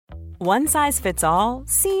One size fits all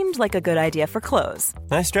seemed like a good idea for clothes.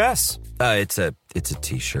 Nice dress. It's a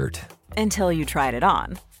t-shirt. Until you tried it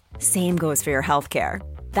on. Same goes for your healthcare.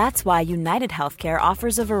 That's why United Healthcare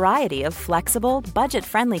offers a variety of flexible,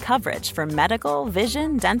 budget-friendly coverage for medical,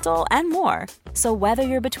 vision, dental, and more. So whether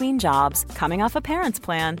you're between jobs, coming off a parent's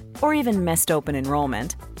plan, or even missed open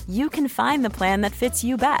enrollment, you can find the plan that fits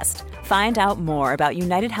you best. Find out more about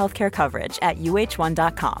United Healthcare coverage at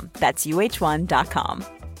uh1.com. That's uh1.com.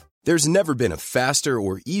 There's never been a faster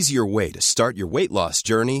or easier way to start your weight loss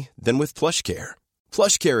journey than with PlushCare.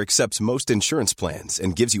 PlushCare accepts most insurance plans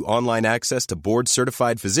and gives you online access to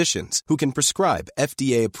board-certified physicians who can prescribe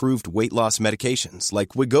FDA-approved weight loss medications like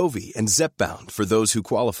Wegovy and Zepbound for those who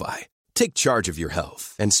qualify. Take charge of your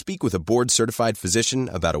health and speak with a board-certified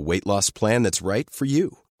physician about a weight loss plan that's right for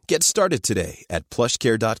you. Get started today at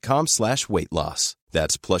plushcare.com/weight loss.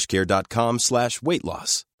 That's plushcare.com/weight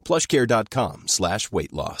loss.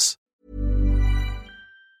 plushcare.com/weight loss.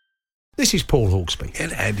 This is Paul Hawksby.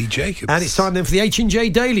 And Andy Jacobs. And it's time then for the H&J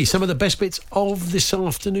Daily. Some of the best bits of this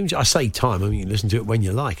afternoon. I say time, I mean you can listen to it when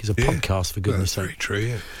you like. It's a podcast, for goodness sake. Very true,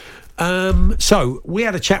 yeah. So, we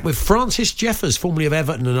had a chat with Francis Jeffers, formerly of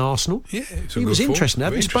Everton and Arsenal. Yeah, he was interesting. I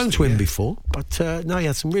haven't spoken to him before, but no, he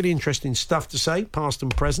had some really interesting stuff to say, past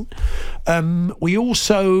and present. We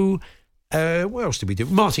also, what else did we do?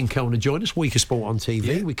 Martin Kellner joined us, Week of Sport on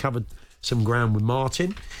TV. Yeah. We covered some ground with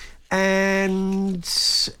Martin. And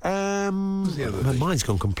my mind's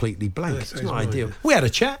gone completely blank. It's not ideal. We had a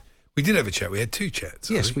chat. We did have a chat. We had two chats.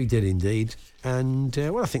 Yes, we did indeed. And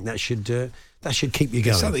I think that should keep you going.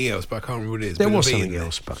 There's something else, but I can't remember what it is. There was something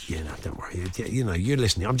else, but don't worry. You're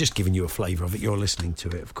listening. I'm just giving you a flavour of it. You're listening to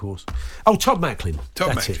it, of course. Oh, Todd Macklin.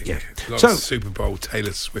 That's it, yeah. A lot of Super Bowl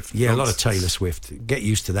Taylor Swift. Yeah, a lot of Taylor Swift. Get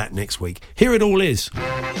used to that next week. Here it all is.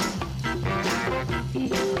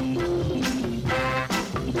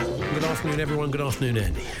 Good afternoon, everyone. Good afternoon,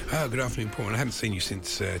 Andy. Good afternoon, Paul. And I haven't seen you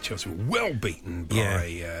since Chelsea were well beaten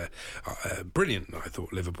by a brilliant, I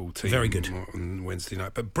thought, Liverpool team. Very good. On Wednesday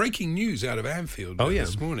night. But breaking news out of Anfield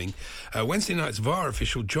this morning. Wednesday night's VAR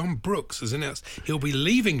official, John Brooks, has announced he'll be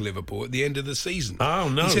leaving Liverpool at the end of the season. Oh,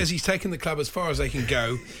 no. He says he's taken the club as far as they can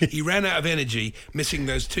go. He ran out of energy, missing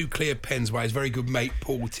those two clear pens by his very good mate,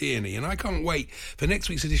 Paul Tierney. And I can't wait for next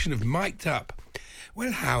week's edition of Mic'd Up.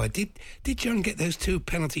 Well, Howard, did John get those two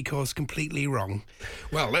penalty calls completely wrong?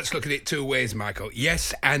 Well, let's look at it two ways, Michael.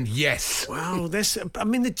 Yes and yes. Well,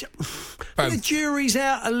 the jury's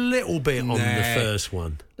out a little bit on the first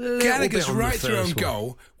one. Gallagher's right through own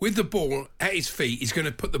goal with the ball at his feet. He's going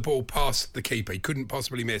to put the ball past the keeper. He couldn't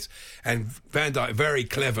possibly miss. And Van Dijk very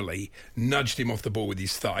cleverly nudged him off the ball with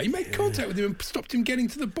his thigh. He made contact with him and stopped him getting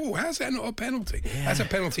to the ball. How's that not a penalty? Yeah. That's a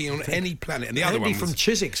penalty on any planet. And the other one from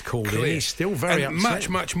Chiswick's called in. He's still very upset. Much,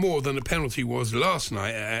 much more than a penalty was last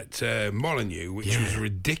night at Molineux, which was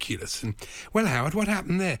ridiculous. And well, Howard, what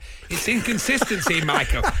happened there? It's inconsistency,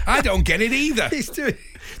 Michael. I don't get it either. He's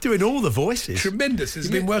doing all the voices. Tremendous,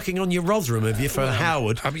 isn't it? You've been working on your Rotherham, have you, for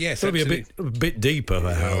Howard? Yes, it'll be a bit deeper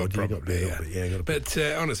for Howard. Probably, But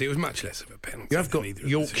honestly, it was much less of a penalty. You have got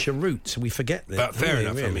Yorkshire roots, we forget that. But fair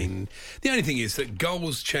enough. Really? I mean, the only thing is that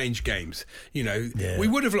goals change games. We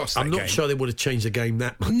would have lost that game. I'm not sure they would have changed the game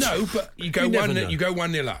that much. No, but you go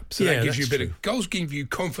 1-0 up. So that gives you a bit of... Goals give you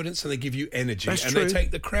confidence and they give you energy. That's true. They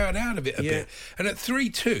take the crowd out of it a bit. And at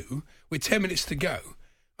 3-2, with 10 minutes to go...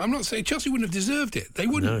 I'm not saying Chelsea wouldn't have deserved it. They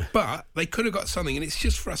wouldn't, but they could have got something. And it's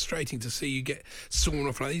just frustrating to see you get sawn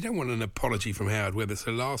off like that. You don't want an apology from Howard Webb. It's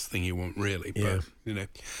the last thing you want, really. Yeah. But, I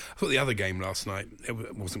thought the other game last night,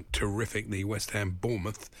 it wasn't terrific, the West Ham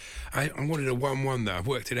Bournemouth. I wanted a 1-1, though. I've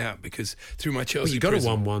worked it out because through my Chelsea you got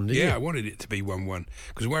prism, a 1-1, didn't you? Yeah, I wanted it to be 1-1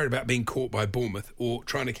 because worried about being caught by Bournemouth or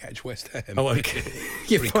trying to catch West Ham. Oh, okay.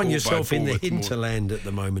 You find yourself in the hinterland at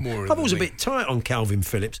the moment. I was a bit tight on Calvin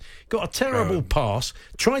Phillips. Got a terrible pass.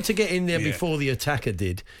 Tried to get in there before the attacker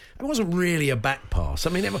did. It wasn't really a back pass.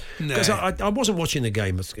 I mean, because I wasn't watching the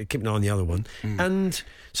game. I was keeping an eye on the other one. And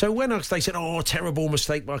so when they said, terrible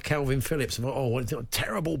mistake by Calvin Phillips, I thought, what a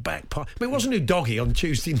terrible back pass. I mean, it wasn't Udogie on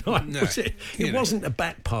Tuesday night, was it? It wasn't a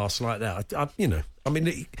back pass like that. I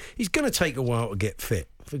mean, he's going to take a while to get fit,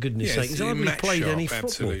 for goodness sake. He's hardly played any football.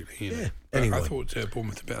 Absolutely. Anyway. I thought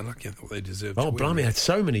Bournemouth a bit unlucky. I thought they deserved to win. Oh, blimey, had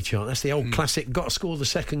so many chances. That's the old classic, got to score the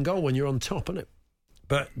second goal when you're on top, isn't it?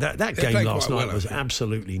 But that game last night was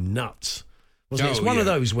absolutely nuts. Wasn't it? It's one of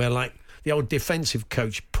those where, like, the old defensive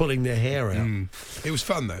coach pulling their hair out. It was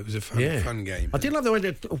fun, though. It was a fun game. I did love the way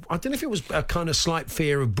I don't know if it was a kind of slight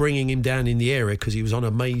fear of bringing him down in the area because he was on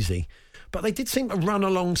a Maisie. But they did seem to run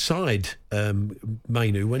alongside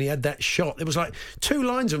Mainu when he had that shot. There was like two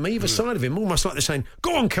lines of them either side of him, almost like they're saying,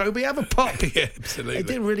 "Go on, Kobe, have a pop." Yeah, absolutely. They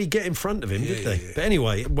didn't really get in front of him, did they? Yeah. But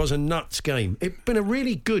anyway, it was a nuts game. It's been a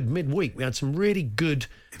really good midweek. We had some really good...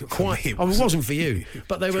 it wasn't for you,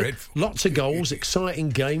 but they were lots of goals, exciting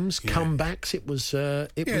games, comebacks. It was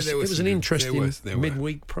an interesting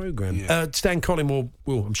midweek programme. Yeah. Stan Collymore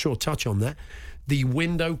will, I'm sure, touch on that. The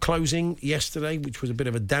window closing yesterday, which was a bit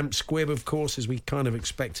of a damp squib, of course, as we kind of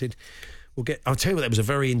expected. I'll tell you what, there was a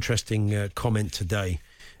very interesting comment today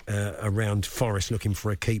around Forest looking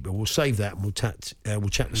for a keeper. We'll save that and we'll chat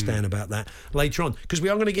to Stan about that later on, because we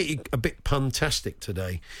are going to get you a bit puntastic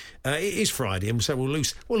today. It is Friday, and so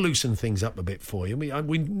we'll loosen things up a bit for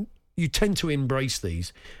you. You tend to embrace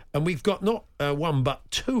these, and we've got not one but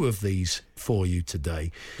two of these for you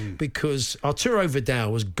today, because Arturo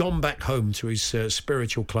Vidal has gone back home to his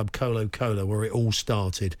spiritual club Colo Colo, where it all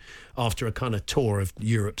started after a kind of tour of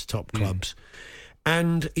Europe's top clubs.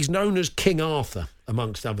 And he's known as King Arthur,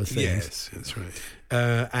 amongst other things. Yes, that's right.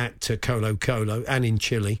 At Colo Colo and in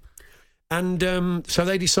Chile. And so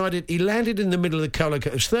they decided, he landed in the middle of the Colo Colo.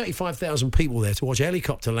 There was 35,000 people there to watch a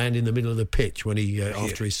helicopter land in the middle of the pitch when he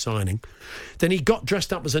after his signing. Then he got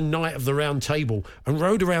dressed up as a knight of the Round Table and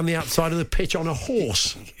rode around the outside of the pitch on a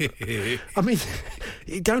horse. I mean,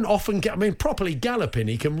 you don't often get... I mean, properly galloping,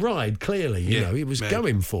 he can ride, clearly. You know, he was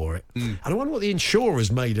going for it. And I wonder what the insurers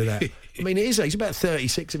made of that. I mean, he's about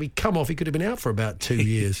 36. If he'd come off, he could have been out for about 2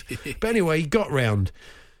 years. But anyway, he got round.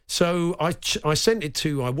 So I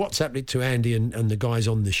WhatsApped it to Andy and the guys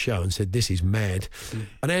on the show and said, "This is mad."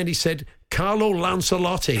 And Andy said, "Carlo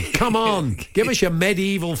Lancelotti, come on, give us your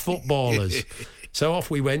medieval footballers." So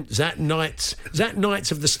off we went. Zat Knights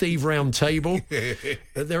of the Steve Round Table.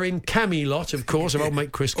 They're in Camelot, of course, of old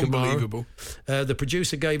mate Chris Kamara. Unbelievable. The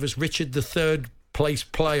producer gave us Richard the Third Place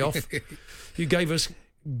playoff. You gave us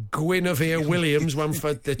Guinevere Williams, one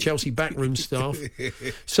for the Chelsea backroom staff.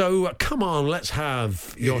 So come on, let's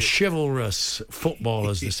have your chivalrous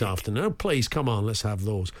footballers this afternoon. Oh, please, come on, let's have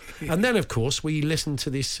those. And then, of course, we listened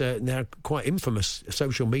to this now quite infamous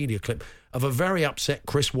social media clip of a very upset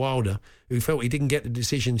Chris Wilder, who felt he didn't get the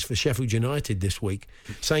decisions for Sheffield United this week,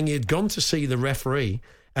 saying he had gone to see the referee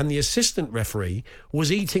and the assistant referee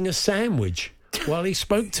was eating a sandwich while he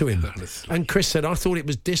spoke to him. And Chris said, "I thought it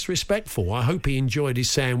was disrespectful. I hope he enjoyed his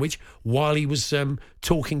sandwich while he was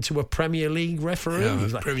talking to a Premier League referee." Yeah, He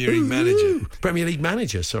was like, Premier League manager. Premier League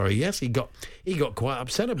manager, sorry. Yes, he got quite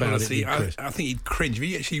upset about Honestly, it. Chris. I think he'd cringe if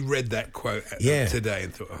he actually read that quote today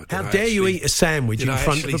and thought, how dare you eat a sandwich in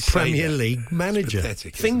front of a Premier League manager? It's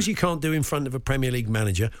pathetic, Things you can't do in front of a Premier League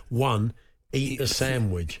manager. One, eat a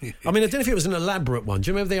sandwich. I mean, I don't know if it was an elaborate one.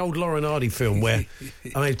 Do you remember the old Lauren Hardy film where,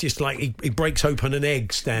 I mean, just like he breaks open an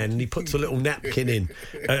egg stand and he puts a little napkin in,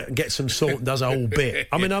 gets some salt and does a whole bit.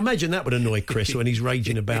 I mean, I imagine that would annoy Chris when he's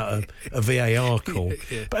raging about a VAR call.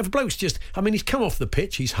 But if a bloke's just, I mean, he's come off the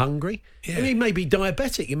pitch, he's hungry, and he may be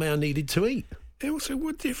diabetic, he may have needed to eat. Also,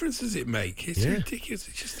 what difference does it make? It's ridiculous.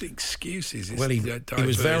 It's just excuses. It's he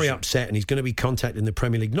was very upset, and he's going to be contacting the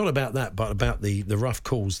Premier League, not about that, but about the rough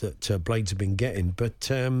calls that Blades have been getting. But,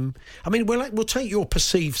 I mean, we'll take your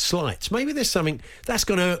perceived slights. Maybe there's something that's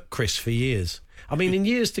going to hurt Chris for years. I mean, in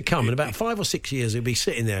years to come, in about 5 or 6 years, he'll be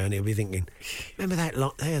sitting there and he'll be thinking, "Remember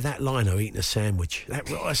that lino eating a sandwich? That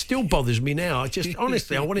still bothers me now.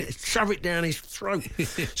 Honestly, I want to shove it down his throat."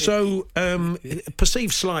 So,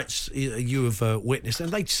 perceived slights you have witnessed,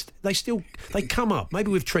 and they come up.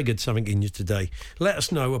 Maybe we've triggered something in you today. Let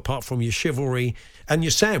us know, apart from your chivalry and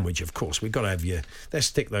your sandwich, of course. We've got to have let's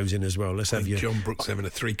stick those in as well. Let's have John Brooks having a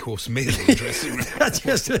 3-course meal in the dressing room.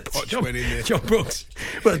 Poch went in there. John Brooks,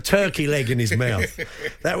 well, a turkey leg in his mouth.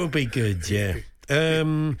 That would be good, yeah.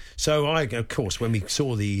 So of course, when we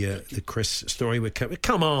saw the Chris story, we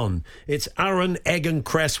come on, it's Aaron, Egg and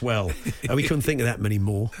Cresswell. We couldn't think of that many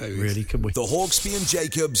more, really, could we? The Hawksbee and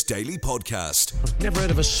Jacobs Daily Podcast. I've never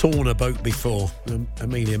heard of a sauna boat before.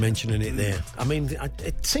 Amelia mentioning it there. I mean,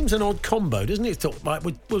 it seems an odd combo, doesn't it? Like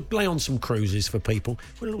we'll lay on some cruises for people.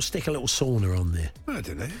 We'll stick a little sauna on there. I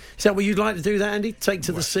don't know. Is that what you'd like to do, that, Andy? Take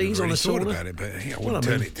to the seas on a sauna? Thought about it, but I wouldn't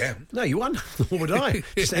turn it down. No, you wouldn't. Nor would I.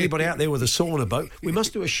 Just anybody out there with a sauna boat. We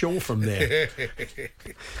must do a shore from there.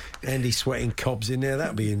 Andy sweating cobs in there.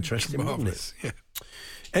 That'd be interesting, wouldn't it? Yeah.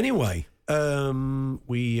 Anyway,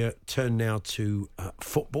 we turn now to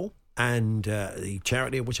football, and the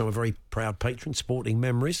charity of which I'm a very proud patron, Sporting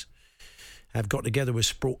Memories, have got together with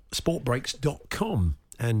sportbreaks.com,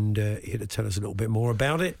 and here to tell us a little bit more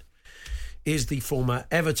about it is the former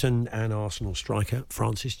Everton and Arsenal striker,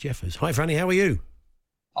 Francis Jeffers. Hi, Franny, how are you?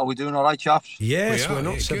 Are we doing all right, chaps? Yes, we're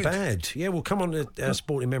not so bad. Yeah, we'll come on to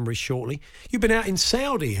Sporting Memories shortly. You've been out in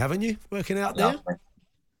Saudi, haven't you? Working out there?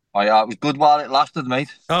 Yeah, it was good while it lasted, mate.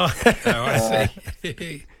 Oh, I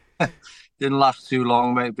see. Didn't last too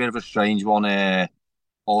long, mate. Bit of a strange one.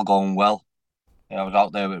 All going well. I was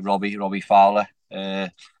out there with Robbie Fowler.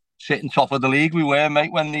 Sitting top of the league we were,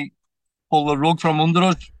 mate, when they pulled the rug from under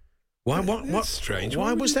us. What? Strange.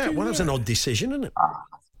 Why was that? Well, that was an odd decision, isn't it?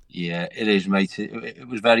 Yeah, it is, mate. It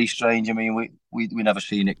was very strange. I mean, we never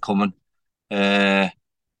seen it coming. I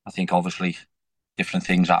think obviously different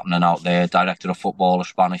things happening out there. Director of football, a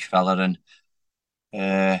Spanish fella, and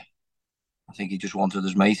I think he just wanted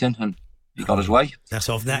his mate in, and he got his way. That's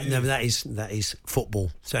off. That is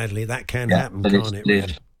football. Sadly, that can happen, can't it?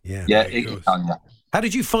 Really? Yeah, it can. Yeah. How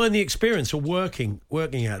did you find the experience of working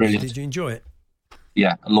out there? Did you enjoy it?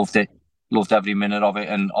 Yeah, I loved it. Loved every minute of it.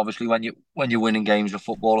 And obviously, when you're winning games of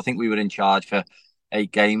football, I think we were in charge for 8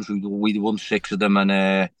 games. We won 6 of them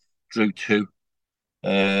and drew 2.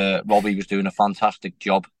 Robbie was doing a fantastic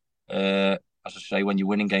job. As I say, when you're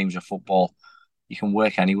winning games of football, you can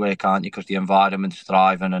work anywhere, can't you? Because the environment's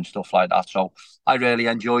thriving and stuff like that. So I really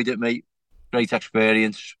enjoyed it, mate. Great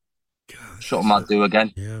experience. God, something I'd do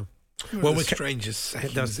again. Yeah. Well, the strangest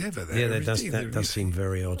seconds ever there. Yeah, that does seem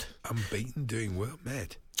very odd. Unbeaten, doing well,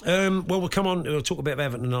 mad. Well, we'll come on. We'll talk a bit of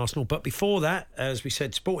Everton and Arsenal, but before that, as we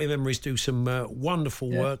said, Sporting Memories do some wonderful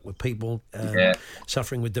work with people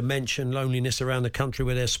suffering with dementia and loneliness around the country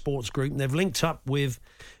with their sports group, and they've linked up with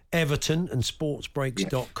Everton and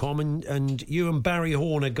sportsbreaks.com, and you and Barry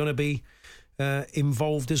Horn are going to be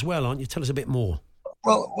involved as well, aren't you? Tell us a bit more.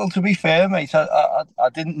 Well, to be fair, mate, I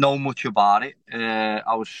didn't know much about it.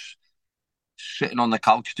 I was sitting on the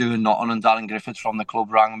couch doing nothing, and Darren Griffiths from the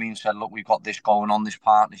club rang me and said, look, we've got this going on, this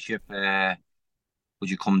partnership.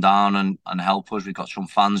 Would you come down and help us? We've got some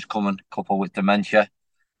fans coming, a couple with dementia.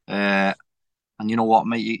 And you know what,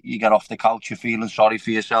 mate, you get off the couch, you're feeling sorry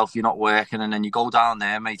for yourself, you're not working, and then you go down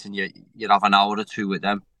there, mate, and you have an hour or 2 with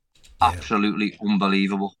them. Yeah. Absolutely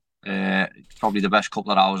unbelievable. Probably the best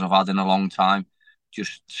couple of hours I've had in a long time.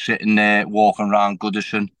 Just sitting there, walking around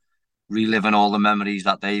Goodison, reliving all the memories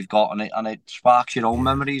that they've got, and it sparks your own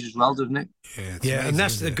memories as well, doesn't it? Yeah, amazing, and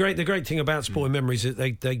that's the great thing about Sporting Memories, that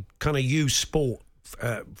they kind of use sport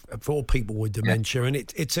for people with dementia, and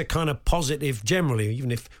it's a kind of positive generally,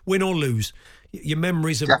 even if win or lose. Your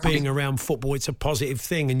memories of being around football, it's a positive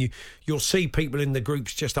thing, and you'll see people in the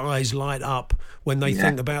groups just eyes light up when they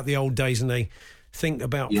think about the old days and they think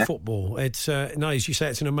about football. It's as you say,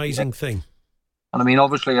 it's an amazing thing. And I mean,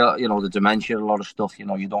 obviously, the dementia, a lot of stuff, you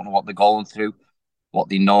don't know what they're going through, what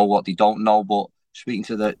they know, what they don't know. But speaking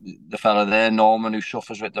to the fella there, Norman, who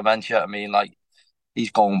suffers with dementia, I mean, like,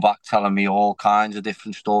 he's going back telling me all kinds of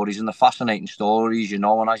different stories, and the fascinating stories, and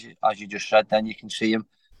as you just said, then you can see him.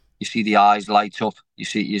 You see the eyes light up. You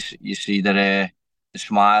see the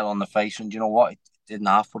smile on the face, and you know what? It didn't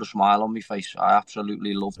half put a smile on my face. I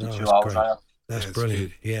absolutely loved the 2 hours I had. That's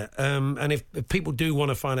brilliant. Good. Yeah. And if people do want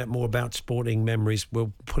to find out more about Sporting Memories,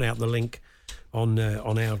 we'll put out the link on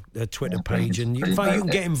our Twitter page, and you can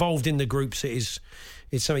get involved in the groups. It's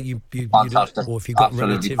something you or if you've got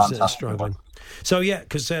relatives that are struggling. So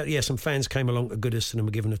because some fans came along to Goodison and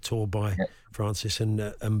were given a tour by Francis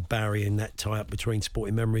and Barry in that tie-up between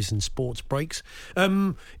Sporting Memories and Sports Breaks.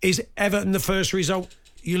 Is Everton the first result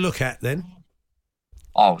you look at then?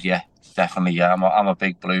 Oh yeah, definitely. Yeah, I'm a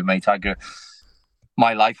big blue, mate.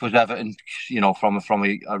 My life was Everton, from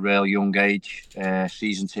a real young age,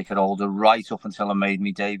 season ticket holder, right up until I made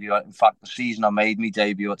my debut. In fact, the season I made my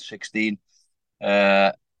debut at 16,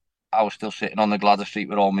 I was still sitting on the Gladys Street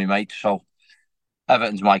with all my mates. So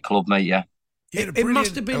Everton's my club, mate. Yeah. It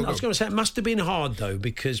must have been. I was going to say it must have been hard though,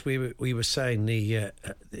 because we were saying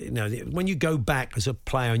when you go back as a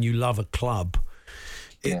player and you love a club.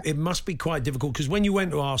 It must be quite difficult, because when you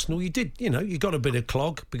went to Arsenal, you did, you got a bit of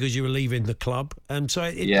clog because you were leaving the club, and so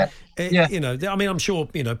I mean, I'm sure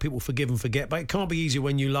people forgive and forget, but it can't be easy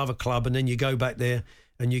when you love a club and then you go back there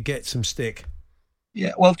and you get some stick.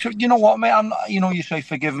 Yeah, well, you know what, mate? You say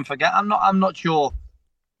forgive and forget. I'm not sure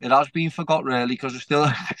it has been forgot really, because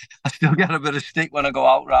I still get a bit of stick when I go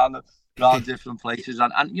out around different places,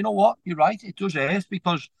 and you know what? You're right. It does hurt,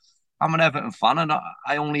 because I'm an Everton fan, and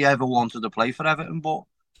I only ever wanted to play for Everton, but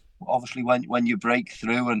obviously when you break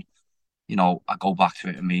through, and I go back to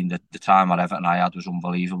it, I mean, the time at Everton I had was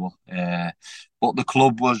unbelievable, but the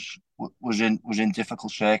club was in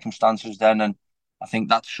difficult circumstances then, and I think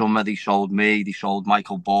that summer they sold me, they sold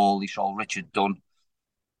Michael Ball, they sold Richard Dunn,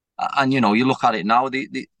 and you look at it now,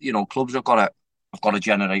 the clubs have got to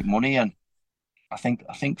generate money, and I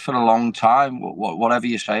think for a long time, whatever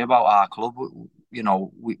you say about our club,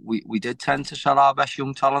 we did tend to sell our best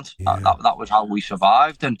young talent. Yeah. That was how we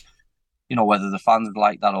survived, and whether the fans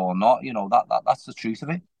like that or not, that's the truth of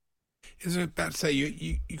it. I was about to say,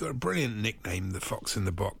 you got a brilliant nickname, the Fox in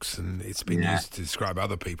the Box, and it's been used to describe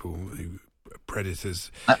other people who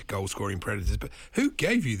predators, goal-scoring predators. But who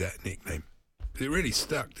gave you that nickname? It really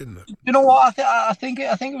stuck, didn't it? You know what? I think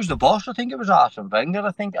it was the boss. I think it was Arsene Wenger.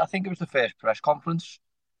 I think it was the first press conference.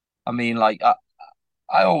 I mean, like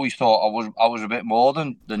I always thought I was a bit more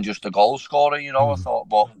than just a goal scorer. I thought,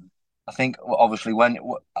 but I think obviously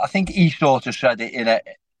I think he sort of said it in a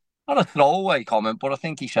not a throwaway comment, but I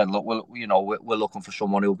think he said, look, we're looking for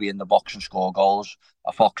someone who'll be in the box and score goals,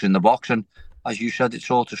 a fox in the box, and as you said, it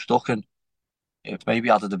sort of stuck, and it maybe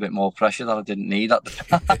added a bit more pressure that I didn't need at the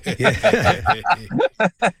time.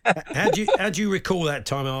 How do you recall that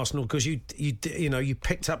time at Arsenal? Because you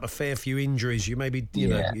picked up a fair few injuries. You maybe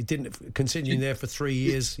you didn't, continuing there for 3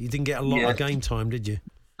 years. You didn't get a lot of game time, did you?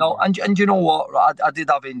 No, and you know what? I did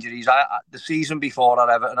have injuries. The season before at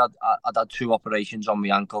Everton, I'd had 2 operations on my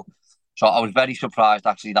ankle. So I was very surprised,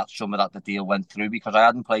 actually, that summer that the deal went through, because I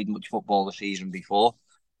hadn't played much football the season before.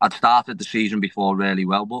 I'd started the season before really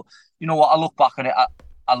well. But you know what? I look back on it,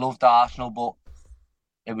 I loved Arsenal, but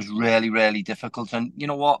it was really, really difficult. And you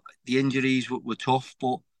know what? The injuries were tough.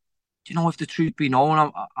 But if the truth be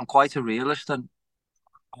known, I'm quite a realist, and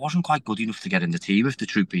I wasn't quite good enough to get in the team, if the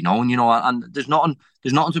truth be known, and there's nothing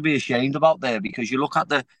to be ashamed about there, because you look at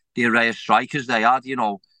the array of strikers they had,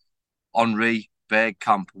 Henry,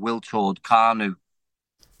 Bergkamp, Wiltord, Kanu,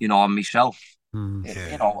 and myself.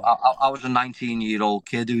 I was a 19-year-old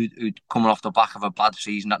kid who'd coming off the back of a bad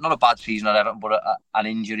season, not a bad season at Everton, but an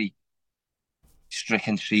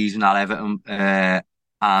injury-stricken season at Everton,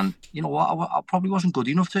 and you know what, I probably wasn't good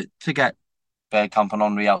enough to get Bergkamp and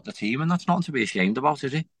Henry out the team, and that's nothing to be ashamed about,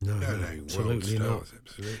 is it? No, absolutely not.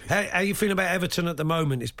 Absolutely. How are you feeling about Everton at the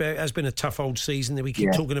moment? It has been a tough old season. We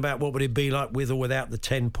keep talking about what would it be like with or without the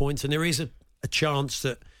 10 points, and there is a chance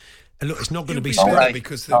that look, it's not going to be scrapped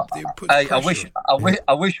because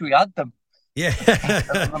I wish we had them. Yeah.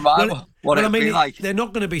 Like. They're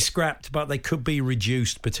not going to be scrapped, but they could be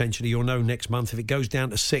reduced potentially. You'll know next month if it goes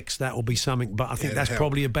down to 6. That will be something. But I think that's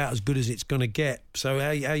probably about as good as it's going to get. So how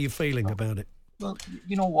are you feeling about it? Well,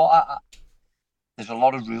 you know what? There's a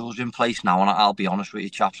lot of rules in place now, and I'll be honest with you,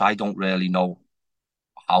 chaps, I don't really know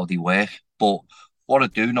how they work. But what I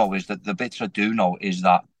do know is that the bits I do know is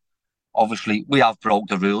that obviously we have broke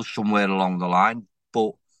the rules somewhere along the line.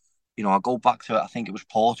 But I go back to it. I think it was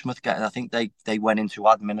Portsmouth I think they went into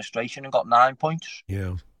administration and got 9 points.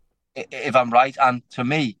 Yeah, if I'm right. And to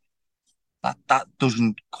me, that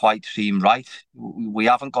doesn't quite seem right. We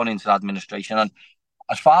haven't gone into administration, and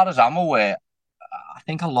as far as I'm aware, I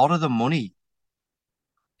think a lot of the money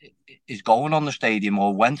is going on the stadium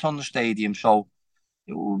or went on the stadium. So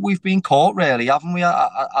we've been caught, really, haven't we?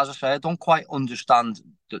 As I say, I don't quite understand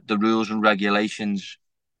the rules and regulations,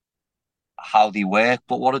 how they work.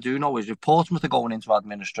 But what I do know is if Portsmouth are going into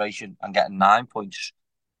administration and getting 9 points,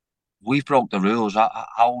 we've broke the rules. How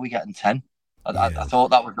are we getting 10? I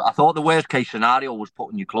thought the worst case scenario was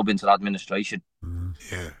putting your club into administration.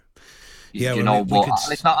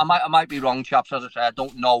 I might be wrong, chaps. As I say, I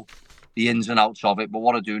don't know the ins and outs of it, but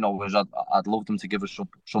what I do know is I'd love them to give us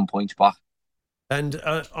some points back. And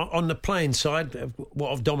on the playing side,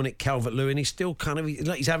 what of Dominic Calvert-Lewin? He's still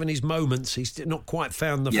he's having his moments. He's still not quite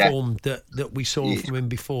found the form that we saw from him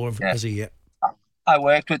before, has he yet? I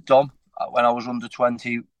worked with Dom when I was under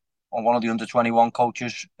 20 on one of the under 21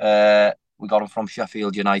 coaches. We got him from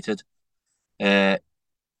Sheffield United.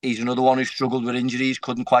 He's another one who struggled with injuries,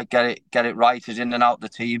 couldn't quite get it right. He's in and out of the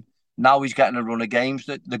team. Now he's getting a run of games.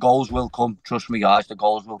 The goals will come. Trust me, guys, the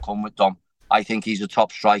goals will come with Dom. I think he's a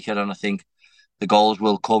top striker, and I think the goals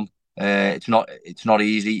will come. It's not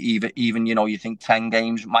easy. Even you think 10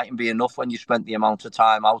 games mightn't be enough when you spent the amount of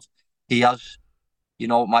time out he has. It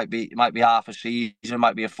might be half a season, it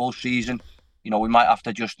might be a full season. We might have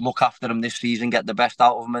to just look after him this season, get the best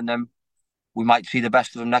out of him, and then we might see the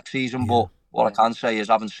best of him next season. But what I can say is,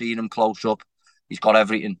 having seen him close up, he's got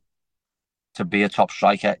everything to be a top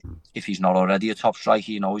striker. If he's not already a top striker,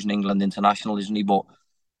 he's an England international, isn't he? But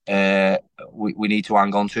we need to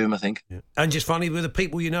hang on to him, I think. Yeah. And just funny, with the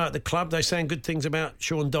people at the club, they're saying good things about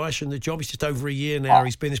Sean Dyche and the job. He's just over a year now.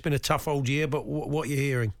 It's been a tough old year, but what are you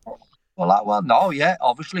hearing?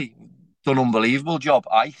 Obviously done an unbelievable job,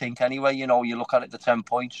 I think. Anyway, you look at it, the 10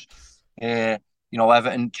 points.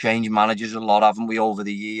 Everton changed managers a lot, haven't we, over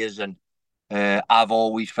the years? And I've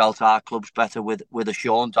always felt our club's better with a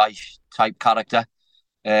Sean Dyche type character,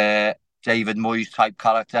 David Moyes type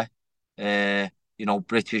character.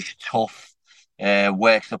 British, tough,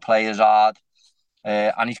 works the players hard,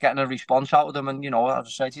 and he's getting a response out of them. And, as I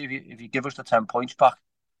say to you, if you give us the 10 points back,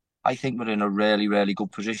 I think we're in a really, really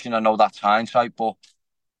good position. I know that's hindsight, but,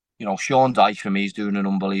 Sean Dyche, for me, is doing an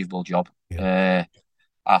unbelievable job. Yeah.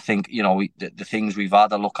 I think, the things we've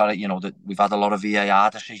had, I look at it, that we've had a lot of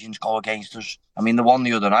VAR decisions go against us. I mean, the one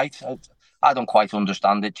the other night, I don't quite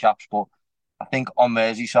understand it, chaps, but I think on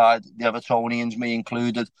Merseyside, the Evertonians, me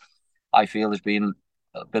included, I feel there's been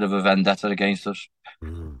a bit of a vendetta against us.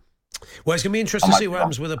 Mm. Well, it's going to be interesting to see what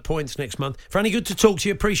happens with the points next month. Franny, good to talk to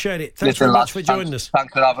you. Appreciate it. Thanks very much for joining us.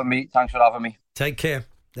 Thanks for having me. Take care.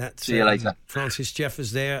 See you later. Francis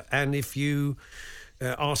Jeffers there. And if you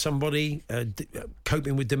are somebody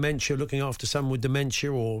coping with dementia, looking after someone with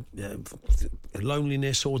dementia or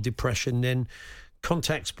loneliness or depression, then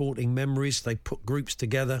contact Sporting Memories. They put groups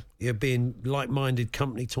together. You're being like-minded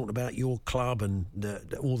company, talking about your club and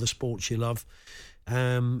all the sports you love.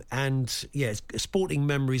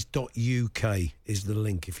 sportingmemories.uk is the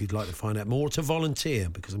link if you'd like to find out more, to volunteer,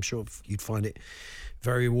 because I'm sure you'd find it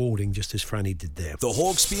very rewarding, just as Franny did there. The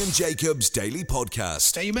Hawksbee and Jacobs Daily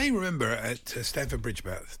Podcast. Now, you may remember at Stamford Bridge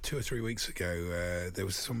about 2 or 3 weeks ago, there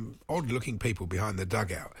was some odd-looking people behind the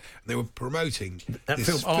dugout. And they were promoting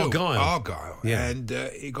this film, Argyle. Yeah. And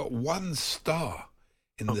it got 1 star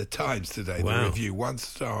in the Times today, the review, 1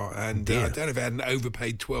 star. And I don't know if it had an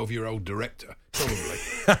overpaid 12-year-old director. Probably.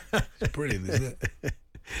 It's brilliant, isn't it?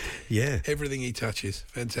 Yeah. Everything he touches.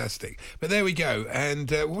 Fantastic. But there we go. And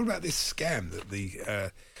what about this scam that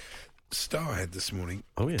the Star had this morning?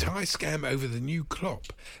 Oh, yeah. Thai scam over the new Klopp.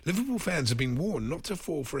 Liverpool fans have been warned not to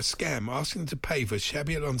fall for a scam asking them to pay for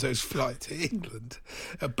Xabi Alonso's flight to England.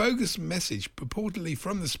 A bogus message purportedly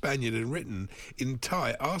from the Spaniard and written in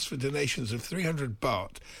Thai asked for donations of 300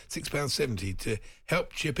 baht, £6.70, to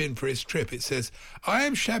help chip in for his trip. It says, "I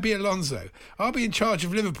am Xabi Alonso. I'll be in charge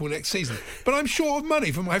of Liverpool next season, but I'm short of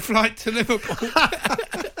money for my flight to Liverpool."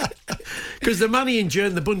 Because the money in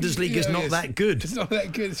the Bundesliga is not that good. It's not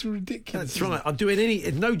that good. It's ridiculous. That's right. I'm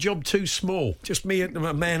doing no job too small. Just me and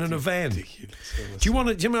a man in a van. Ridiculous. Do you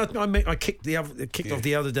want to? I kicked off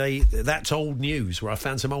the other day. That's old news, where I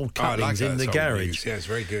found some old cuttings in the garage. News. Yeah, it's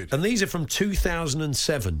very good. And these are from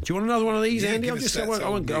 2007. Do you want another one of these, Andy? I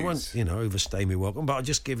won't overstay my welcome, but I'll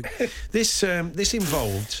just give it. This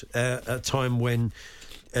involved a time when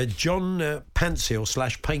John Pantsil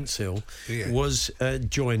 / Paintsil was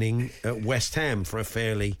joining West Ham for a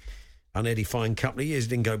fairly unedifying couple of years.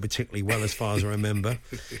 Didn't go particularly well, as far as I remember.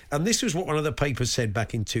 And this was what one of the papers said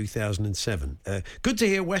back in 2007. Good to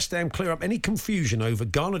hear West Ham clear up any confusion over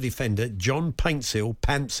Ghana defender John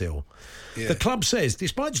Pantsil. Yeah. The club says,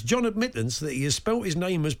 despite John's admittance that he has spelt his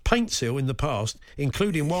name as Paintsil in the past,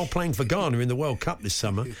 including while playing for Ghana in the World Cup this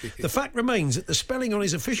summer, the fact remains that the spelling on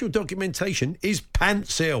his official documentation is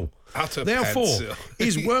Pantsil. Therefore,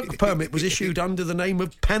 his work permit was issued under the name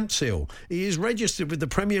of Pantsil. He is registered with the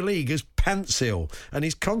Premier League as Pantsil, and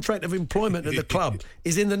his contract of employment at the club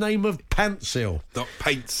is in the name of Pantsil. Not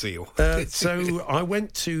Paintsil. So I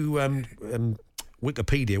went to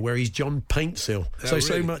Wikipedia, where he's John Paintsil.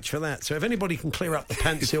 So much for that. So if anybody can clear up the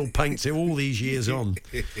Paintsil all these years on,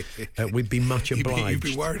 we'd be much obliged. You've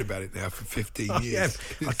been worried about it now for 15 years.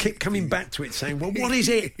 I keep coming back to it saying, well, what is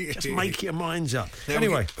it? Just make your minds up. Now,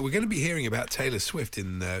 anyway. We're going to be hearing about Taylor Swift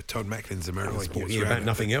in Todd Macklin's American Sports Roundup. About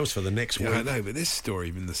nothing else for the next week. I know, but this story,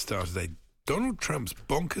 even the Star today, Donald Trump's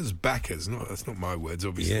bonkers backers, that's not my words,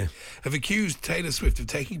 obviously, have accused Taylor Swift of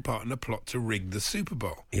taking part in a plot to rig the Super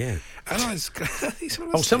Bowl. Yeah. And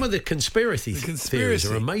some of the conspiracy theories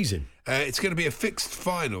are amazing. It's going to be a fixed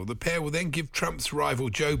final. The pair will then give Trump's rival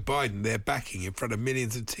Joe Biden their backing in front of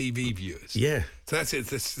millions of TV viewers. Yeah. So that's it.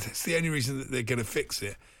 That's the only reason that they're going to fix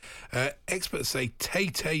it. Experts say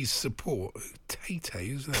Tay-Tay's support. Tay-Tay,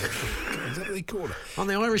 who's that? Is that what they call her? On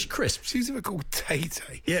the Irish crisps. She's ever called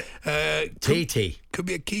Tay-Tay. Yeah. Tay-Tay. Could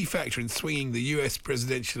be a key factor in swinging the US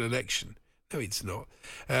presidential election. No, it's not.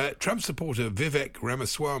 Trump supporter Vivek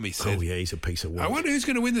Ramaswamy said, "Oh yeah, he's a piece of work. I wonder who's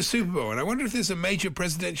going to win the Super Bowl, and I wonder if there's a major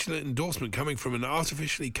presidential endorsement coming from an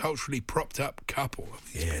artificially, culturally propped up couple."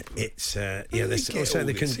 Yeah, it's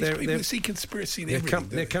People see conspiracy in everything.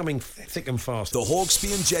 They're coming thick and fast. The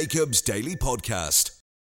Hawksbee and Jacobs Daily Podcast.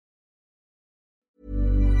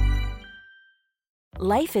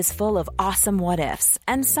 Life is full of awesome what-ifs,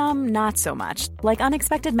 and some not so much, like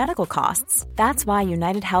unexpected medical costs. That's why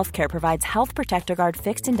United Healthcare provides Health Protector Guard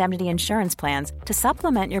fixed indemnity insurance plans to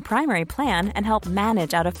supplement your primary plan and help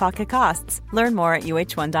manage out-of-pocket costs. Learn more at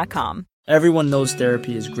uh1.com. Everyone knows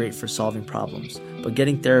therapy is great for solving problems, but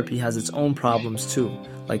getting therapy has its own problems too,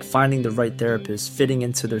 like finding the right therapist, fitting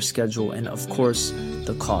into their schedule, and of course,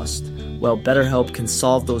 the cost. Well, BetterHelp can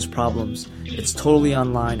solve those problems. It's totally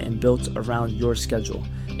online and built around your schedule.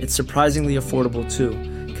 It's surprisingly affordable too.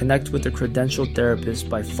 Connect with a credentialed therapist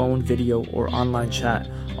by phone, video, or online chat,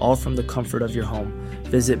 all from the comfort of your home.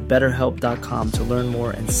 Visit BetterHelp.com to learn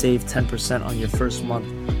more and save 10% on your first month.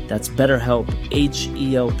 That's BetterHelp,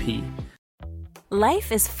 H-E-L-P.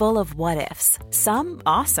 Life is full of what-ifs. Some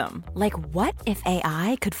awesome, like what if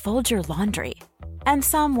AI could fold your laundry? And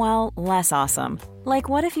some, well, less awesome, like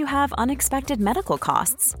what if you have unexpected medical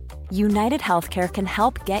costs? United Healthcare can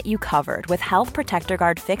help get you covered with Health Protector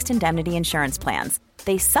Guard fixed indemnity insurance plans.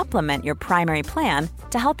 They supplement your primary plan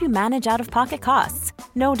to help you manage out-of-pocket costs.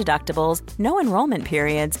 No deductibles, no enrollment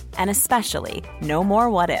periods, and especially no more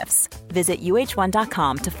what-ifs. Visit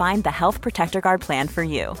uh1.com to find the Health Protector Guard plan for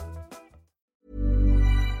you.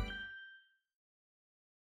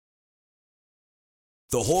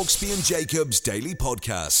 The Hawksby and Jacobs Daily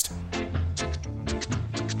Podcast.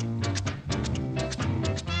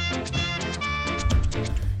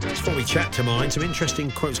 Before we chat to mine, some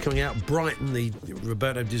interesting quotes coming out of Brighton, the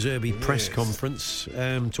Roberto De Zerbi press conference,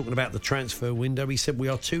 talking about the transfer window. He said, "We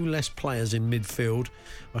are two less players in midfield.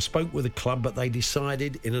 I spoke with the club, but they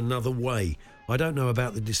decided in another way. I don't know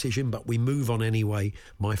about the decision, but we move on anyway.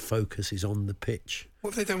 My focus is on the pitch."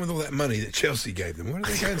 What have they done with all that money that Chelsea gave them? Why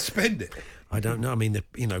do they go and spend it? I don't know. I mean,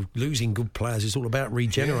 losing good players is all about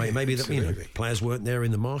regenerating. Yeah, maybe absolutely. players weren't there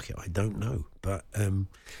in the market. I don't know, but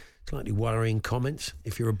slightly worrying comments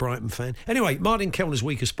if you're a Brighton fan. Anyway, Martin Kellner's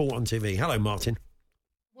Week of Sport on TV. Hello, Martin.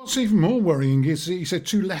 What's even more worrying is he said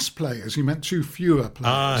two less players. He meant two fewer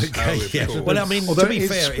players. Okay, yeah. Well, I mean, to be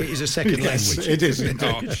fair, it is a second language. It is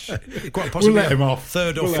indeed. Quite possibly We'll let him off.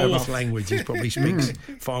 Third or fourth language. He probably speaks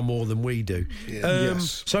far more than we do. Yeah.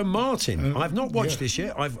 Yes. So, Martin, I've not watched this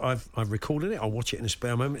yet. I've recorded it. I'll watch it in a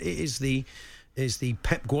spare moment. It is the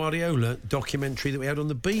Pep Guardiola documentary that we had on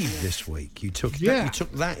the Beeb this week. You took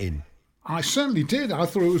that in. I certainly did. I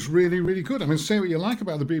thought it was really, really good. I mean, say what you like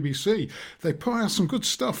about the BBC, they put out some good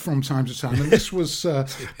stuff from time to time, and this was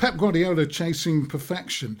Pep Guardiola chasing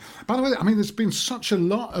perfection. By the way, I mean, there's been such a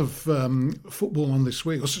lot of football on this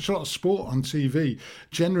week, or such a lot of sport on TV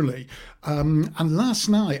generally. And last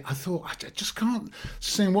night, I thought, I just can't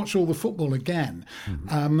stay and watch all the football again.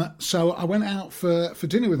 Mm-hmm. So I went out for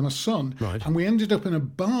dinner with my son, and we ended up in a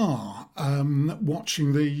bar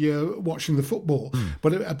watching the football.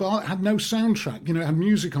 But a bar that had no soundtrack. It had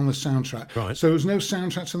music on the soundtrack. Right. So there was no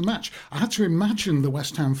soundtrack to the match. I had to imagine the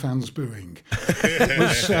West Ham fans booing. It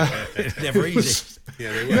was never easy.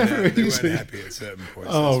 Yeah, they weren't happy at certain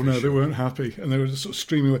points. Oh, no, they weren't happy. And they were just sort of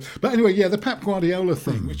streaming away. But anyway, the Pep Guardiola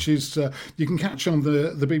thing, which is you can catch on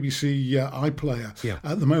the BBC iPlayer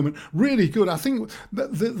at the moment. Really good. I think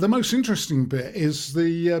the most interesting bit is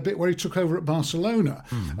the bit where he took over at Barcelona,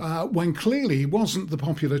 when clearly he wasn't the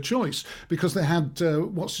popular choice, because they had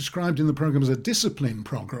what's described in the programme as a discipline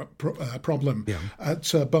problem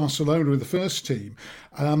at Barcelona with the first team.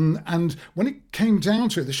 And when it came down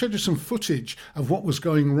to it, they showed you some footage of what was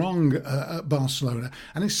going wrong at Barcelona,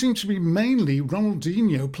 and it seemed to be mainly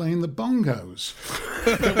Ronaldinho playing the bongos.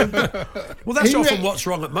 Well, that's often what's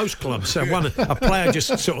wrong at most clubs. So a player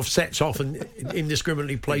just sort of sets off and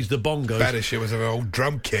indiscriminately plays the bongos. Badishir was an old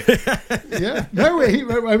drum kit. Yeah, no,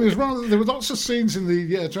 it was rather. There were lots of scenes in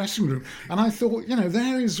the dressing room, and I thought,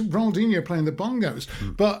 there is Ronaldinho playing the bongos.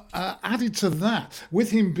 But added to that, with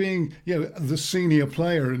him being the senior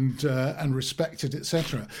player and respected,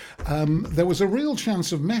 etc., there was a real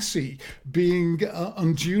chance of Messi being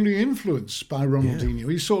unduly influenced by Ronaldinho.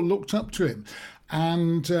 He sort of looked up to him.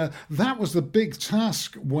 And that was the big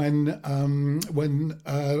task when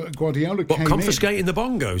Guardiola came in. Confiscating the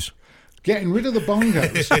bongos? Getting rid of the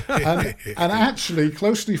bongos, and actually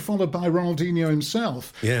closely followed by Ronaldinho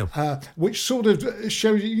himself, which sort of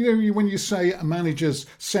shows you when you say a manager's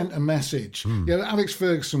sent a message. Alex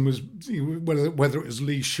Ferguson was, whether it was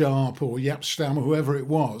Lee Sharp or Jaap Stam or whoever it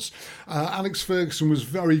was, Alex Ferguson was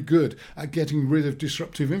very good at getting rid of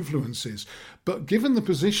disruptive influences. But given the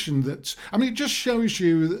position that, it just shows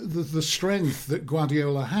you the strength that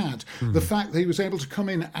Guardiola had, the fact that he was able to come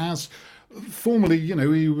in as formerly, he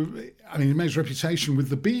made his reputation with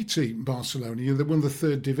the B team, Barcelona. They won the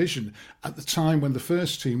third division at the time when the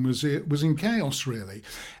first team was in chaos, really.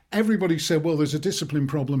 Everybody said, well, there's a discipline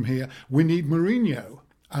problem here. We need Mourinho.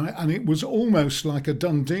 And it was almost like a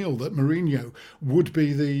done deal that Mourinho would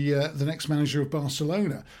be the next manager of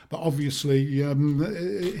Barcelona. But obviously, he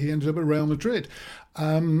ended up at Real Madrid.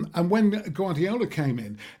 And when Guardiola came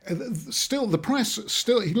in, the press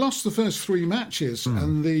he lost the first 3 matches,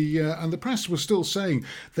 and the press was still saying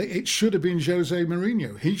that it should have been Jose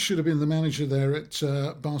Mourinho. He should have been the manager there at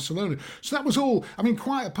Barcelona. So that was all. I mean,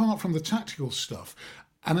 quite apart from the tactical stuff.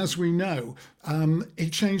 And as we know,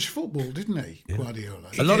 he changed football, didn't he,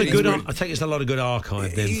 Guardiola? A lot of good. I think it's a lot of good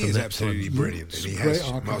archive then. He from is that absolutely time. brilliant. It's And a great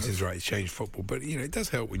archive. Martin's right. He's changed football, but it does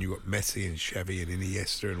help when you've got Messi and Xavi and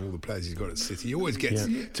Iniesta and all the players he's got at City. He always gets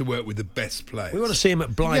to work with the best players. We want to see him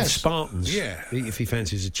at Blythe Yes. Spartans. Yeah. If he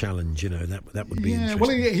fancies a challenge, that would be interesting.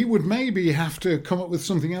 Well, he would maybe have to come up with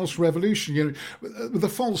something else revolutionary. The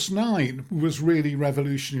false 9 was really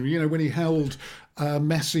revolutionary. When he held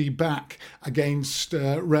Messi back against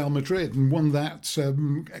Real Madrid and won that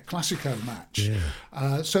Clasico match.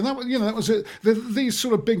 Yeah. So that was it. These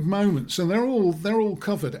sort of big moments, and they're all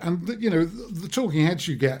covered. And the talking heads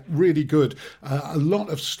you get really good. A lot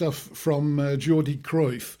of stuff from Jordi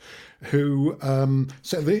Cruyff, who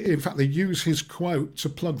in fact they use his quote to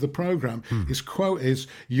plug the programme. His quote is,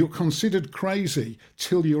 "You're considered crazy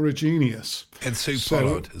till you're a genius." And Sue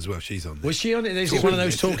Pollard as well, she's on there. Was she on it? There's one of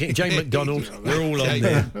those talking. Jane McDonald, they're all on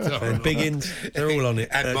there. And Biggins, they're all on it.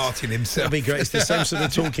 And Martin himself. That'd be great. It's the same sort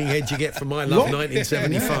of talking head you get from My Love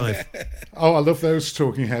 1975. Oh, I love those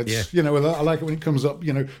talking heads. Yeah. I like it when it comes up,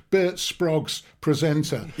 Bert Sproggs,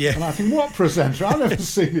 presenter. Yeah. And I think, what presenter? I've never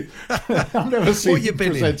seen it. I've never seen you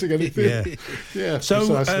been presenting anything. Yeah.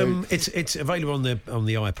 So it's available on the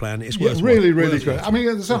iPlan. It's worth really watching. good. I mean,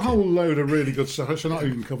 there's a whole load of really good stuff which are not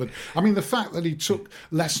even covered. I mean, the fact that he took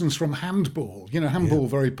lessons from handball, handball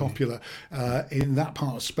very popular in that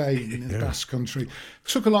part of Spain, in the Basque Country,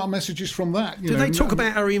 took a lot of messages from that. Did they talk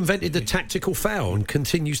about how he invented the tactical foul and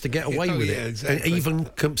continues to get away with it? Exactly. And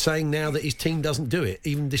even saying now that his team doesn't do it,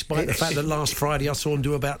 even despite the fact that last Friday I saw him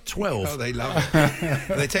do about 12. Oh, they love it.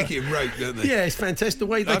 They take it in rote, don't they? Yeah, it's fantastic. The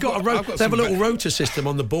way they have a little rotor system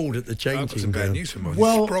on the board at the changing. I've got some bad news for mine.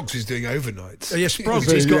 Well, Sproggs is doing overnights. Yeah,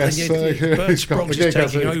 Sproggs, he's got Bert Sproggs is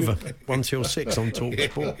taking over 1 till 6 on Talk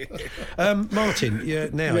Sport. Martin,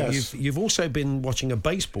 you've also been watching a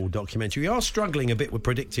baseball documentary. You are struggling a bit with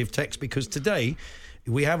predictive text because today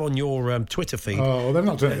we have on your Twitter feed. Oh, they're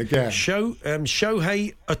not doing it again.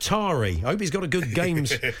 Shohei Ohtani. I hope he's got a good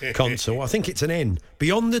games console. I think it's an N.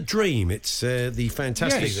 Beyond the Dream. It's the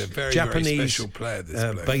fantastic He's a very, Japanese very special player.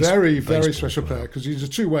 Very special player because he's a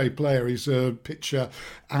two-way player. He's a pitcher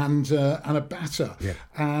and a batter. Yeah.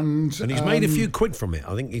 And he's made a few quid from it.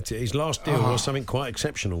 I think his last deal was something quite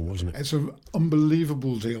exceptional, wasn't it? It's an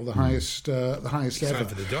unbelievable deal, the highest ever. Signed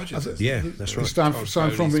for the Dodgers. Yeah, that's right.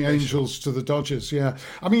 Signed from the Angels to the Dodgers. Yeah,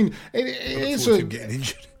 I mean it is him getting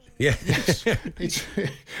injured. Yeah, yes,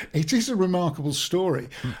 it is a remarkable story.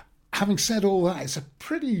 Having said all that, it's a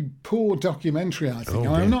pretty poor documentary, I think.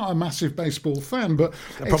 I'm not a massive baseball fan, but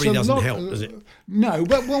that probably doesn't help, does it? No,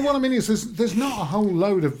 but what I mean is there's not a whole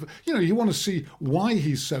load of, you want to see why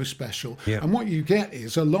he's so special. Yeah. And what you get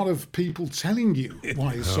is a lot of people telling you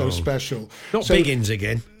why he's so special. Not Biggins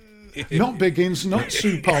again. Not Biggins, not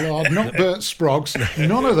Sue Pollard, not Bert Sproggs.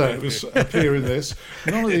 None of those appear in this.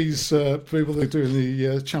 None of these people that are doing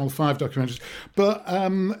the Channel 5 documentaries. But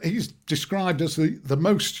he's described as the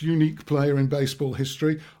most unique player in baseball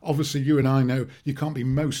history. Obviously, you and I know you can't be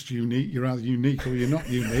most unique. You're either unique or you're not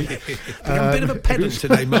unique. I'm a bit of a pedant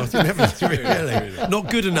today, Martin, haven't you? Really? Not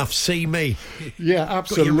good enough, see me. Yeah,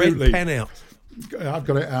 absolutely. Got your red pen out. I've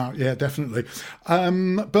got it out, yeah, definitely.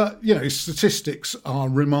 But, his statistics are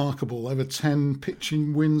remarkable. Over 10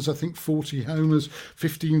 pitching wins, I think 40 homers,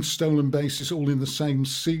 15 stolen bases, all in the same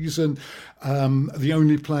season. The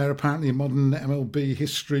only player apparently in modern MLB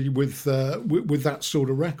history with that sort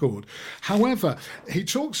of record. However, he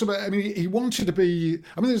talks about, he wanted to be,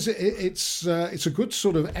 it's a good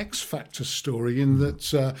sort of X Factor story in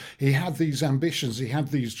that he had these ambitions, he had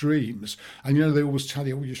these dreams, and they always tell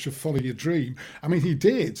you, you should follow your dream. He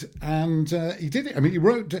did, and he did it. He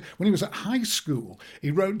wrote, when he was at high school,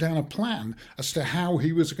 he wrote down a plan as to how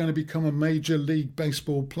he was going to become a Major League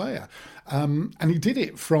Baseball player. And he did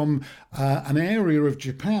it from an area of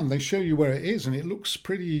Japan. They show you where it is, and it looks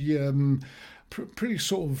pretty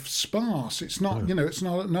sort of sparse. It's not, it's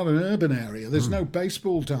not an urban area. There's no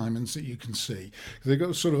baseball diamonds that you can see. They've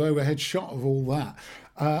got a sort of overhead shot of all that.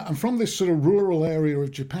 And from this sort of rural area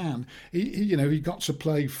of Japan, he got to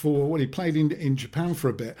play he played in Japan for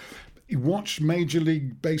a bit. He watched Major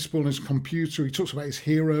League Baseball on his computer. He talks about his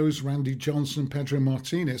heroes, Randy Johnson, Pedro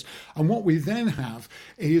Martinez. And what we then have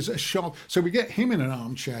is a shot. So we get him in an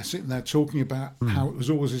armchair sitting there talking about how it was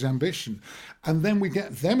always his ambition. And then we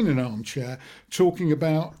get them in an armchair talking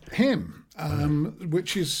about him.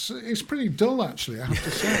 Which is pretty dull, actually, I have to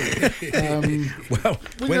say.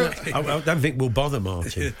 I don't think we'll bother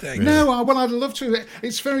Martin. No, well, I'd love to.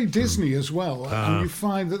 It's very Disney as well, and you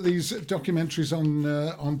find that these documentaries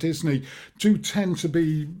on Disney do tend to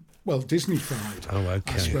be, well, Disney-fied. Oh,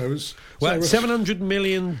 okay. I suppose. Well, $700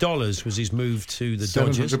 million was his move to the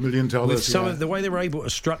Dodgers. $700 million. With some of the way they were able to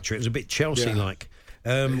structure it, was a bit Chelsea-like.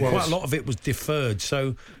 Quite a lot of it was deferred.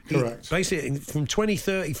 So basically, from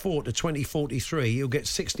 2034 to 2043, he'll get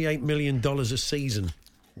 $68 million a season.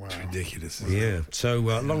 Wow. It's ridiculous. Yeah. So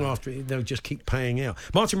long after, they'll just keep paying out.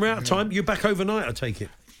 Martin, we're out of time. You're back overnight, I take it.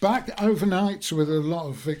 Back overnight with a lot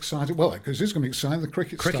of exciting. Well, because it's going to be exciting. The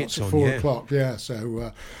cricket starts at 4 o'clock. Yeah,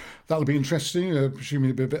 so that'll be interesting.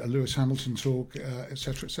 Presumably, a bit of Lewis Hamilton talk,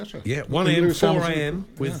 etc., etc. Yeah, 1 a.m., 4 a.m.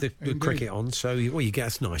 with the cricket on. So,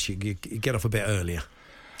 that's nice. You get off a bit earlier.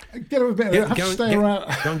 Get off a bit earlier. Have to stay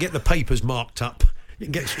around. Go and get the papers marked up. You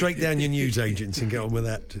can get straight down your news agents and get on with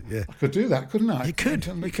that. Yeah, I could do that, couldn't I? You could.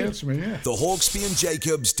 To me, yeah. The Hawksbee and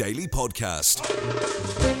Jacobs Daily Podcast.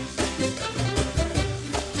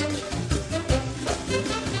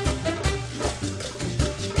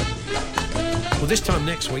 Well, this time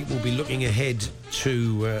next week, we'll be looking ahead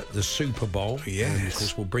to the Super Bowl. Yes. And of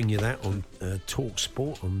course, we'll bring you that on Talk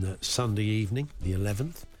Sport on Sunday evening, the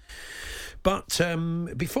 11th. But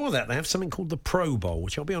before that, they have something called the Pro Bowl,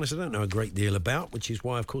 which I'll be honest, I don't know a great deal about, which is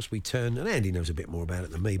why, of course, we turn, and Andy knows a bit more about it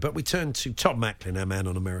than me, but we turn to Todd Macklin, our man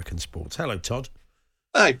on American sports. Hello, Todd.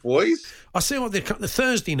 Hi, boys. I see what the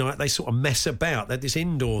Thursday night, they sort of mess about. They had this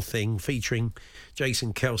indoor thing featuring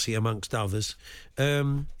Jason Kelsey, amongst others,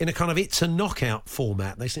 in a kind of it's a knockout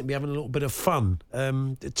format. They seem to be having a little bit of fun.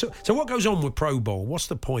 So what goes on with Pro Bowl? What's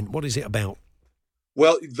the point? What is it about?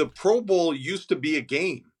 Well, the Pro Bowl used to be a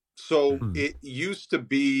game. So it used to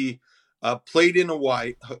be played in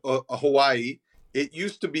Hawaii. It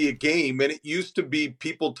used to be a game, and it used to be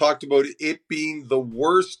people talked about it being the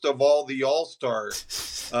worst of all the All-Star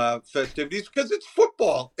festivities because it's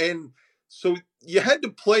football. And so you had to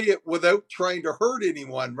play it without trying to hurt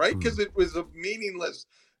anyone, right? Because it was a meaningless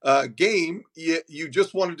game. You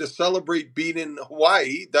just wanted to celebrate being in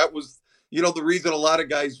Hawaii. That was, the reason a lot of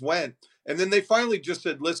guys went. And then they finally just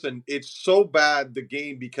said, listen, it's so bad, the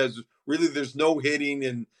game, because really there's no hitting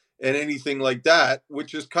and anything like that,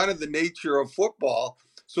 which is kind of the nature of football.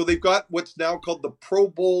 So they've got what's now called the Pro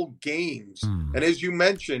Bowl games. And as you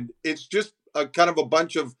mentioned, it's just a kind of a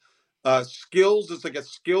bunch of skills. It's like a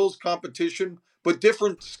skills competition, but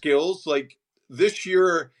different skills. Like this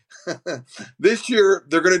year,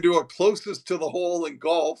 they're going to do a closest to the hole in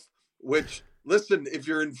golf, which, listen, if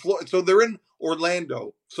you're in Florida, so they're in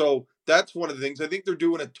Orlando. So that's one of the things. I think they're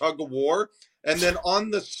doing a tug of war. And then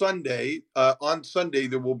on Sunday,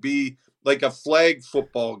 there will be like a flag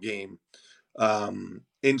football game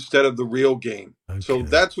instead of the real game. Okay. So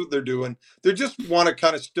that's what they're doing. They just want to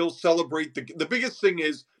kind of still celebrate. The biggest thing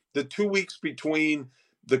is the 2 weeks between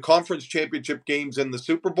the conference championship games and the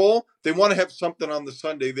Super Bowl. They want to have something on the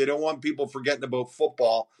Sunday. They don't want people forgetting about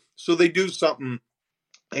football. So they do something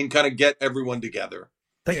and kind of get everyone together.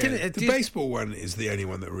 The baseball one is the only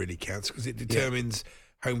one that really counts because it determines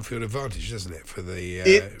home field advantage, doesn't it, for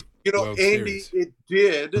the World Andy, Series?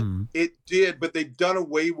 It did, but they've done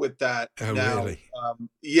away with that now. Really?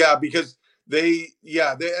 Because they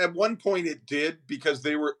at one point it did because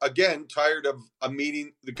they were, again, tired of a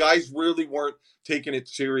meeting. The guys really weren't taking it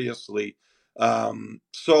seriously.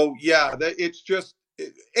 It's just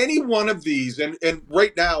any one of these. And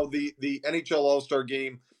right now, the NHL All-Star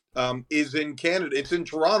Game is in Canada. It's in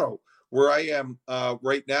Toronto, where I am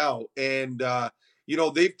right now. And,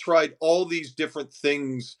 they've tried all these different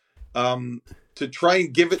things to try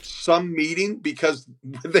and give it some meaning because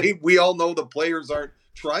we all know the players aren't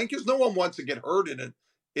trying because no one wants to get hurt in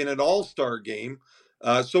an all-star game.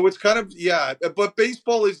 So it's kind of, but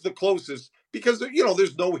baseball is the closest because,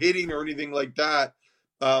 there's no hitting or anything like that.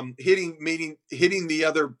 Hitting meaning hitting the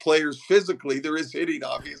other players physically. There is hitting,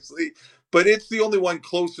 obviously, but it's the only one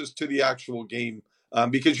closest to the actual game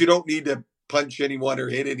because you don't need to punch anyone or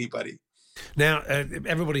hit anybody. Now,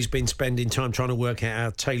 everybody's been spending time trying to work out how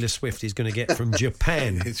Taylor Swift is going to get from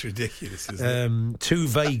Japan It's ridiculous, isn't it? to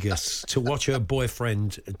Vegas to watch her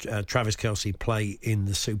boyfriend, Travis Kelce, play in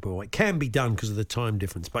the Super Bowl. It can be done because of the time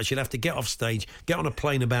difference, but she'd have to get off stage, get on a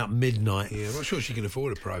plane about midnight. Yeah, I'm not sure she can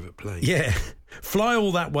afford a private plane. Yeah. Fly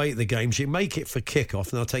all that way at the game. She'd make it for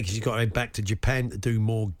kickoff, and I'll take it she's got to head back to Japan to do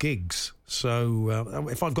more gigs. So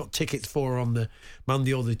if I've got tickets for her on the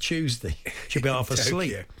Monday or the Tuesday, she'll be half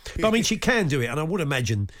asleep. But I mean, she can do it, and I would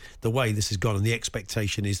imagine the way this has gone, and the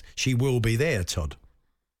expectation is she will be there, Todd.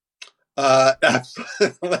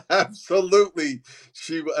 Absolutely,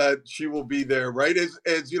 she will be there, right?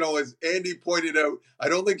 As you know, as Andy pointed out, I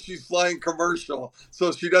don't think she's flying commercial,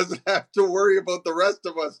 so she doesn't have to worry about the rest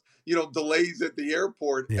of us, delays at the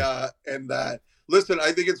airport and that. Listen,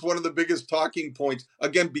 I think it's one of the biggest talking points.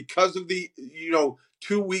 Again, because of the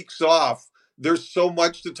 2 weeks off, there's so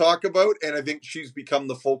much to talk about, and I think she's become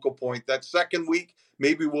the focal point. That second week,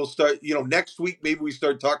 maybe we'll start, next week, maybe we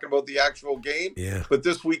start talking about the actual game. Yeah. But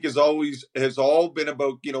this week has all been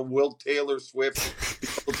about, will Taylor Swift be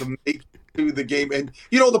able to make it to the game? And,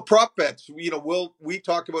 the prop bets, we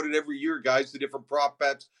talk about it every year, guys, the different prop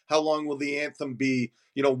bets. How long will the anthem be?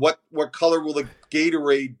 What color will the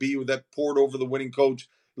Gatorade be that poured over the winning coach?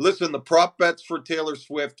 Listen, the prop bets for Taylor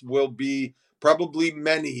Swift will be probably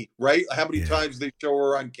many, right? How many times they show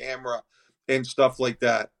her on camera and stuff like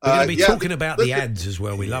that. We're going to be talking about the ads as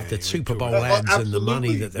well. We love the Super Bowl ads and the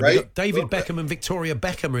money that they've got. David Beckham and Victoria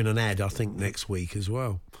Beckham are in an ad, I think, next week as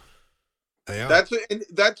well. They are.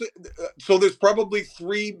 So there's probably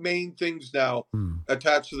three main things now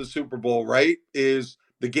attached to the Super Bowl, right? Is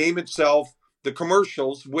the game itself, the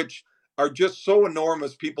commercials, which are just so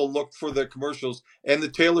enormous. People look for the commercials, and the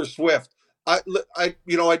Taylor Swift.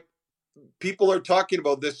 People are talking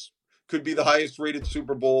about this could be the highest rated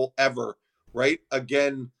Super Bowl ever, right?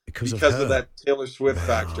 Again, because of that Taylor Swift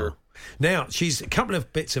factor. Now, she's a couple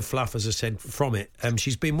of bits of fluff, as I said, from it.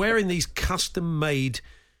 She's been wearing these custom-made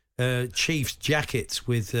Chiefs jackets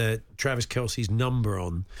with Travis Kelce's number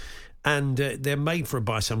on. And they're made for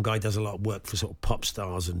by some guy who does a lot of work for sort of pop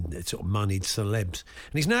stars and sort of moneyed celebs.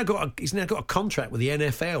 And he's now got a contract with the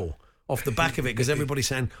NFL off the back of it because everybody's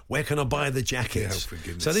saying, where can I buy the jackets?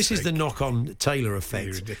 So this is the knock on Taylor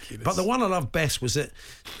effect. But the one I love best was that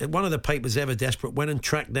one of the papers, Ever Desperate, went and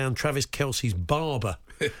tracked down Travis Kelce's barber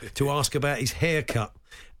to ask about his haircut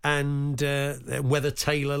and whether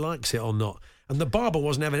Taylor likes it or not. And the barber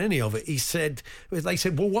wasn't having any of it. They said,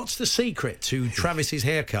 well, what's the secret to Travis's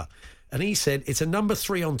haircut? And he said, it's a number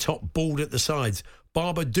 3 on top, bald at the sides.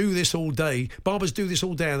 Barbers do this all day,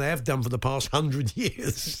 and they have done for the past 100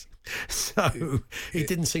 years. So he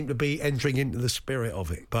didn't seem to be entering into the spirit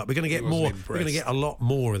of it. But we're going to get more. We're going to get a lot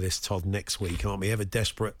more of this, Todd, next week, aren't we? Ever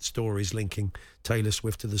Desperate stories linking Taylor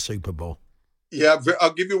Swift to the Super Bowl. Yeah,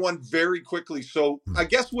 I'll give you one very quickly. So I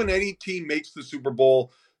guess when any team makes the Super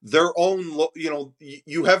Bowl, their own,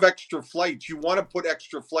 you have extra flights. You want to put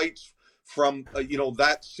extra flights from,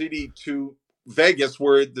 that city to Vegas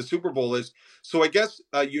where the Super Bowl is. So I guess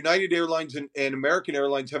United Airlines and American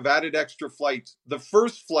Airlines have added extra flights. The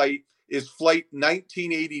first flight is flight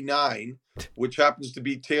 1989, which happens to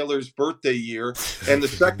be Taylor's birthday year. And the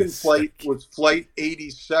second flight was flight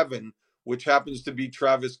 87, which happens to be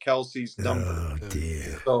Travis Kelce's number. Oh,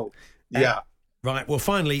 dear. So, yeah. Right, well,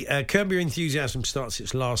 finally, Curb Your Enthusiasm starts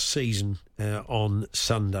its last season on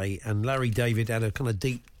Sunday, and Larry David had a kind of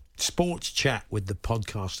deep sports chat with the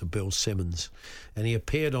podcaster Bill Simmons, and he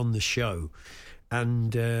appeared on the show,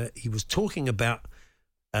 and he was talking about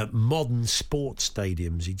modern sports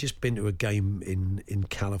stadiums. He'd just been to a game in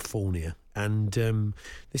California, and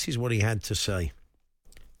this is what he had to say.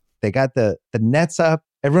 They got the nets up.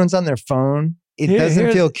 Everyone's on their phone. It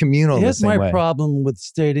doesn't feel communal. Here's my problem with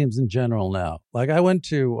stadiums in general now. Like I went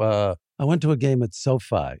to a game at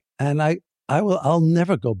SoFi, and I'll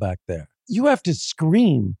never go back there. You have to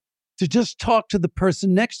scream to just talk to the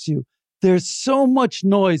person next to you. There's so much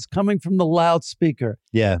noise coming from the loudspeaker.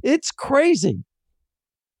 Yeah, it's crazy.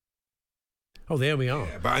 Oh, there we are.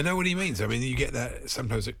 Yeah, but I know what he means. I mean, you get that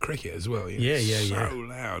sometimes at cricket as well. Yeah. So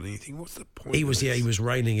loud, and you think, what's the point? He was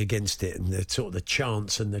railing against it, and the sort of the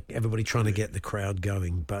chants and everybody trying to get the crowd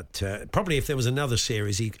going. But probably if there was another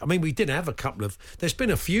series, we did have a couple of. There's been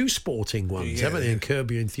a few sporting ones, haven't there? And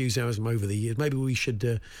Curb Your Enthusiasm over the years. Maybe we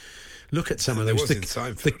should look at some of those.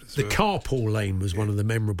 The carpool lane was one of the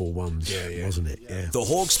memorable ones, wasn't it? Yeah. The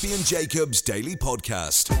Hawksby and Jacobs Daily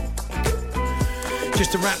Podcast.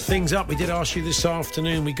 Just to wrap things up, we did ask you this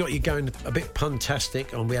afternoon, we got you going a bit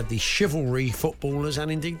puntastic on. We had the chivalry footballers and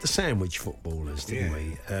indeed the sandwich footballers, didn't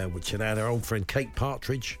we? Which had our old friend Kate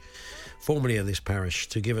Partridge formerly of this parish,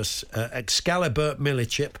 to give us Excalibur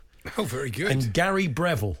Millichip. Oh, very good. And Gary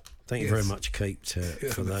Breville. Thank you very much, Kate,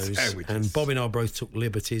 for those. Sandwiches. And Bob and I both took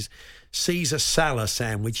liberties. Caesar Salad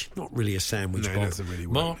sandwich. Not really a sandwich, No, Bob. that's a really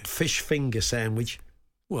Mark Fish Finger sandwich.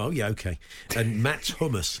 Well, yeah, okay. And Matt's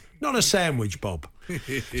hummus. Not a sandwich, Bob.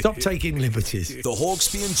 Stop taking liberties. The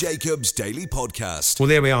Hawksby and Jacobs Daily Podcast. Well,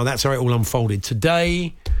 there we are. That's how it all unfolded.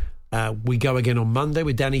 Today, we go again on Monday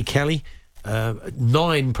with Danny Kelly.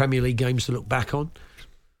 9 Premier League games to look back on.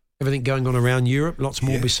 Everything going on around Europe. Lots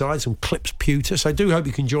more besides. Some clips pewter. So I do hope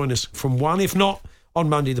you can join us from 1. If not, on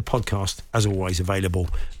Monday, the podcast, as always, available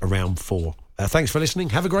around 4. Thanks for listening.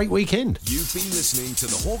 Have a great weekend. You've been listening to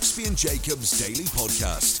the Hawksby and Jacobs Daily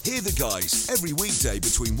Podcast. Hear the guys every weekday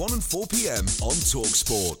between 1 and 4 p.m. on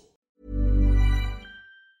TalkSport.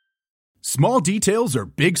 Small details are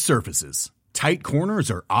big surfaces. Tight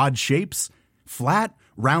corners are odd shapes. Flat,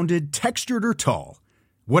 rounded, textured, or tall.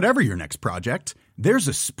 Whatever your next project, there's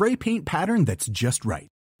a spray paint pattern that's just right.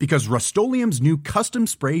 Because Rust-Oleum's new Custom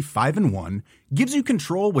Spray 5-in-1 gives you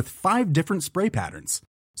control with 5 different spray patterns.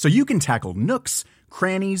 So you can tackle nooks,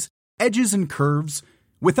 crannies, edges, and curves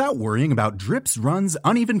without worrying about drips, runs,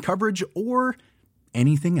 uneven coverage, or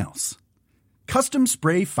anything else. Custom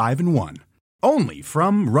Spray 5-in-1. Only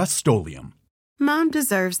from Rust-Oleum. Mom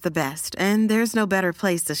deserves the best, and there's no better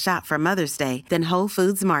place to shop for Mother's Day than Whole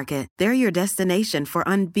Foods Market. They're your destination for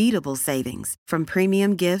unbeatable savings, from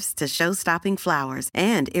premium gifts to show-stopping flowers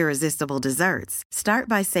and irresistible desserts. Start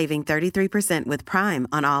by saving 33% with Prime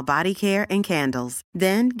on all body care and candles.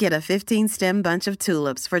 Then get a 15-stem bunch of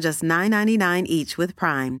tulips for just $9.99 each with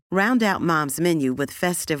Prime. Round out Mom's menu with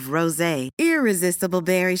festive rosé, irresistible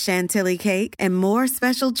berry chantilly cake, and more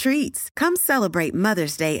special treats. Come celebrate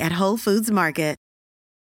Mother's Day at Whole Foods Market.